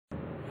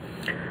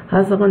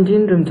Hasakan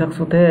jin rum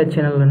chaksote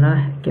channel na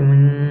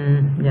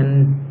kimin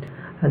yan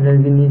hadal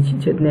gini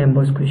chichet ne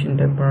MBOSE question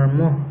paper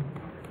mo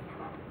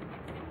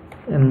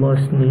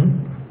MBOSE ni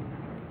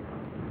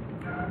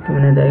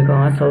kimin dai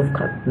ko solve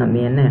khat na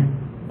me ne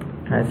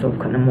ha solve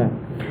khat na mo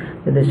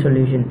the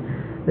solution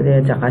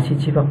the jakashi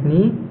chibak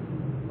ni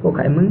ko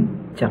kai mun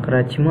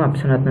chakra chimu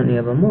optionat na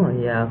ne ba mo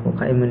ya ko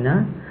kai mun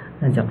na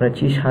chakra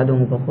chi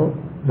sadong ba ko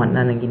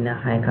manna na gina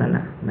hai kana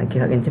ma ki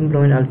hagen chim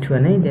bloin al chu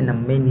ne de na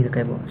me ni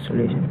kai bo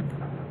solution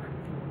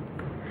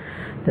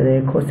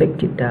the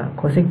cosec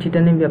theta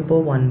ne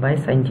byapo 1 by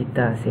sin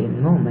theta se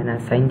no mana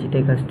sin theta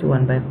equals to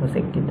 1 by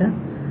cosec theta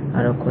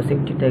aro cosec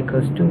theta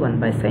equals to 1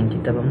 by sin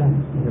theta ba mo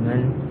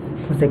man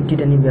cosec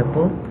theta ne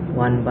byapo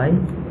 1 by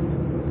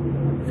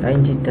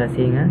sin theta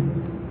se nga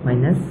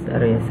minus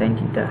aro ya sin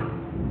theta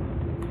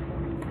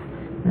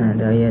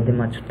da ya de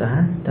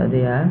machuta ta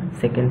de ya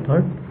second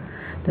part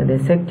ta de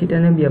sec theta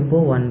ne byapo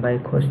 1 by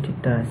cos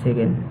theta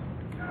second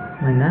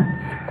mana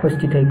cos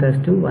theta equals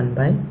to 1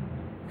 by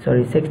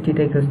sec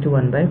theta equals to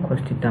 1 by cos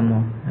theta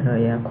mo aro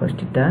ya cos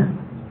theta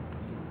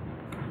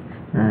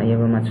ya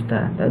ba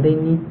machuta ta de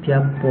ni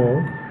byapo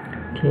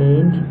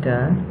tan theta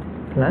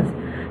plus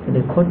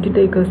the cos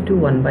theta equals to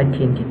 1 by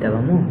tan theta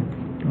ba mo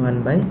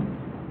 1 by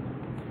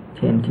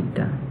tan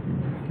theta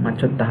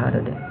machuta ha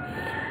de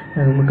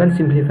mu kan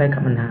simplify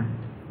ka mana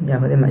ya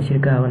ba de ma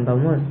sirka 1 ba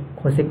mo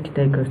cosec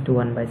theta equals to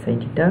 1 by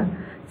sin theta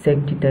sec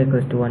theta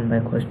equals to 1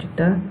 by cos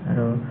theta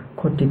aro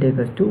cos theta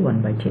equals to 1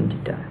 by tan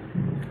theta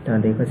तो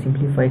देखो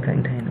simplify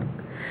करना है ना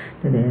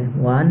तो दे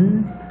 1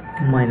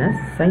 minus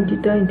sin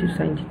theta into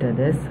sin theta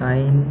the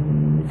sin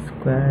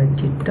square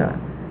theta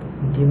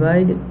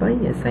divided by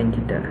sin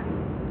theta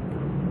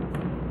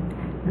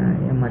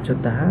ये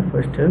माचोता है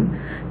first term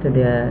तो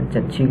दे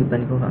चच्ची की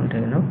बन को करना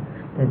है ना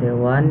तो दे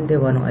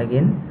 1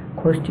 again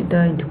cos theta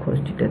into cos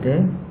theta the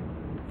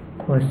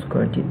cos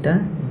square theta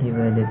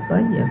divided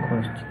by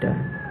cos theta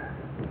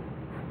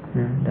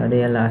तो दे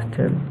last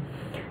term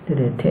तो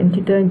दे tan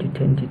theta into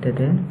tan theta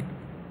the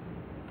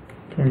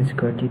tan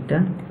square theta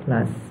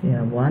plus 1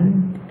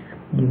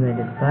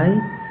 divided by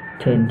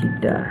tan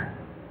theta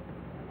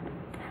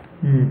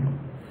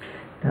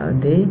now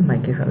they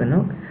make it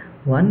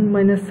 1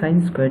 minus sin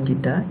square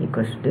theta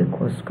equals to the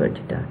cos square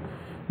theta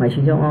mai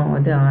chi jong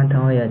on the ta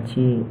ya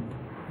chi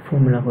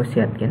formula ko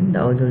set ken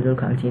da jol jol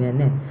khang chi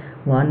ne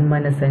 1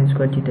 minus sin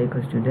square theta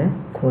equals to the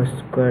cos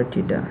square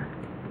theta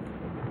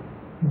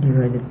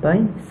divided by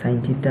sin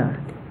theta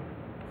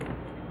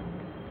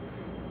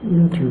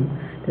into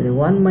the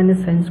 1 minus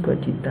sin square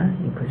theta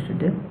equals to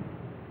the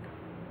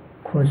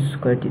cos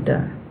square theta.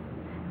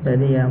 That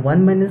is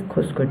 1 minus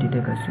cos square theta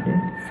equals to the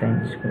sin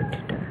square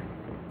theta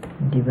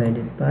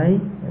divided by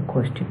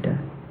cos theta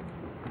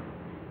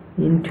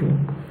into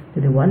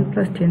the 1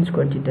 plus tan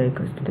square theta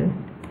equals to the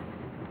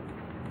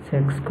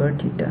sec square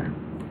theta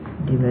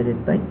divided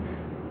by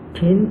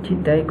tan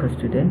theta equals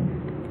to the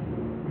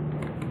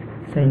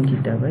sin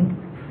theta by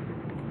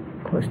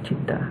cos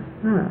theta.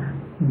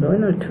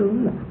 Blown or two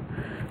more.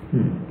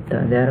 The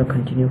arrow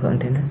continue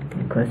content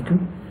equals to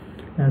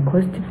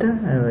cos theta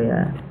aro ya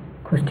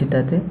cos theta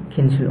the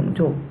cancel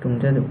jo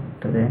tungja do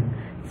to the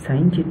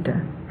sin theta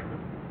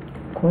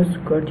cos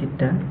square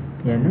theta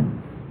yana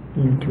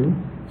into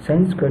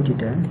sin square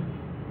theta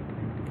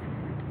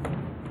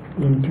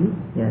into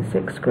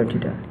sec square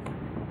theta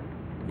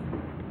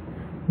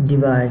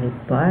divided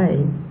by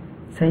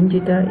sin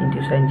theta into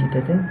sin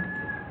theta the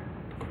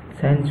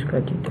sin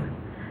square theta.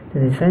 The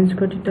sin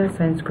square theta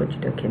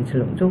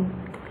cancel jo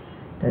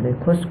that is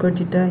cos square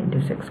theta into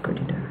sec square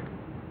theta.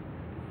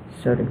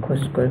 Sorry, cos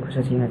square cos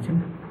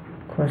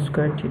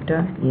square theta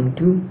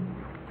into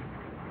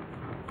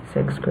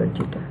sec square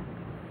theta.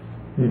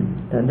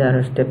 There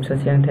are steps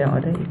as young time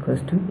order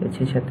equals to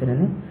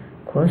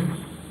cos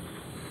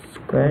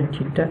square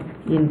theta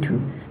into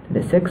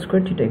the sec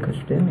square theta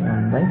equals to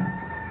 1 by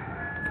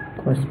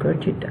cos square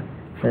theta.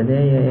 So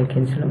there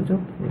cancel also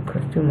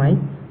equals to my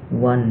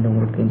 1 no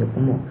more.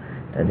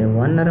 That the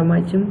 1 are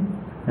my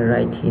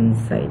right hand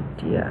side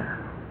here.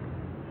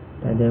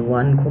 That the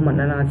 1 common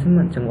and 1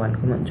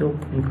 common joke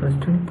equals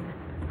to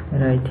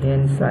right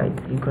hand side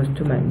equals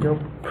to my joke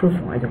proof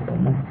I joke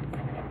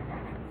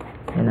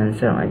and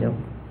answer I joke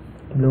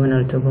blue and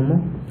altobomo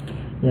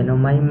you know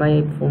my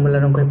formula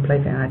don't apply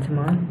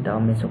achma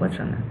down me so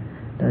kachana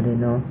that you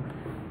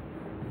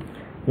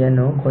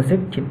know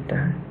cosec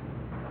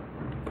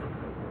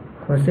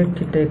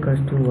theta equals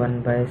to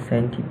 1 by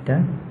sin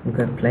theta you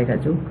can apply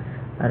kaju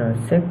or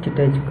sec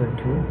theta is equal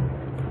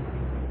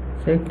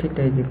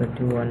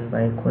to 1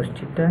 by cos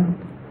theta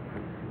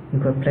you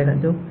can apply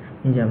that joke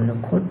in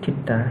German cot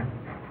theta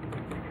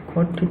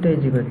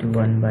is equal to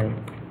 1 by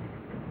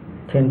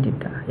tan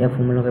theta ya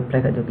formula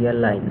apply that joke ya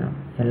line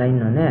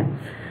no ne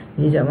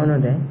in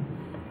German de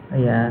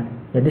ya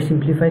de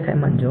simplify kai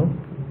man joke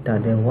ta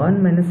de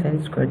 1 minus sin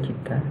square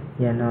theta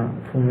ya na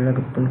formula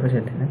ko pun ko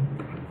set na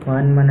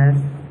 1 minus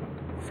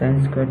sin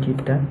square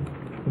theta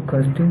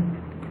equals to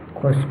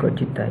cos square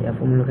theta ya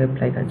formula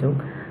apply that joke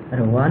और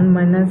 1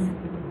 minus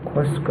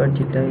cos square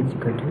theta is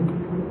equal to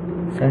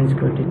sin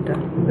square theta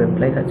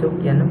apply ka jok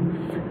yano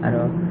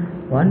aro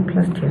 1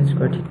 plus tan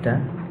square theta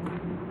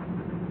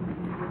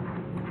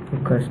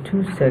equals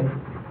to sec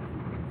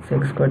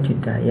square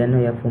theta yano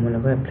ya formula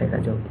ko apply ka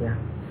jok ya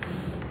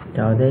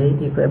da de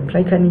iko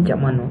apply ka ni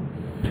jamano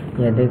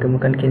ya de ko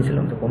kan cancel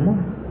om ko mo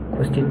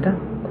cos theta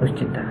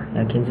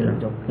ya cancel om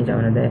jok ni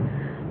jamano de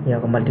ya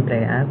ko multiply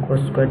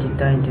cos square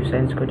theta into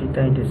sin square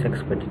theta into sec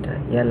square theta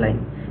ya line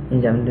ni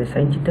jamano de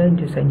sin theta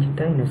into sin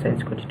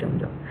square theta om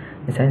jok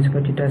sin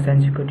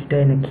square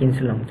theta ina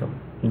cancel om jok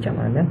ni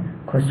jamano de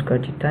cos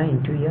square theta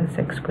into ya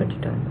sec square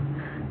theta om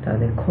da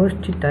de cos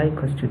theta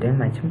equals to the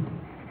maximum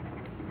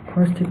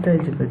cos theta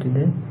is equal to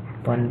the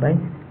 1 by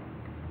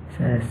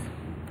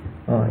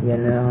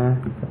yana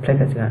apply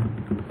ka sa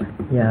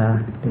ya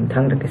ding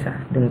thang da kisa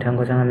ding thang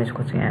ko sang mes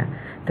ko sa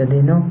ta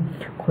de no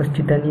cos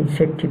theta ni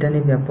sec theta ni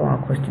bya po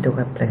cos theta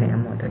ko apply ka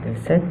mo da de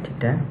sec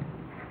theta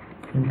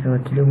equal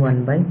to the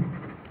 1 by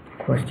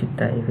cos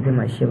theta if the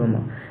ma sheba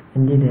mo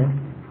indi de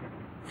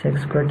sec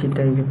square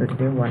theta is equal to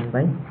the 1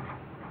 by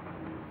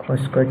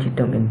cos square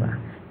theta min ba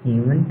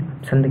even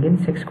san again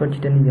sec square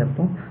theta ni bya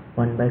po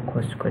 1 by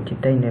cos square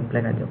theta in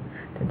apply ka jo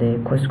the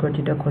cos square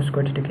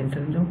theta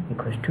cancel jo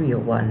equals to your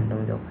 1 no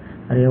jo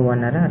are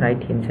 1 ara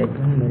right hand side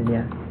ko mil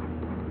ya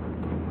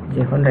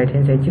je kon right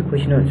hand side ji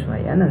question also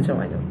ya nan so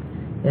jo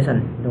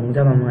yasan dong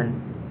ja man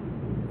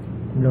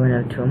lo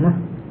na choma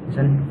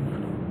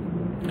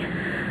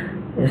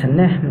yasan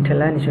ne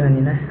mthela ni so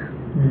ni na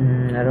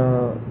aro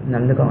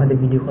namde ko ade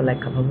video ko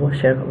like ka babo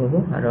share ka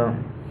babo aro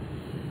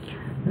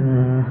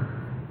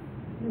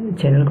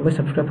channel ko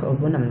subscribe ka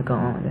babo namde ko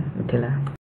ade mthela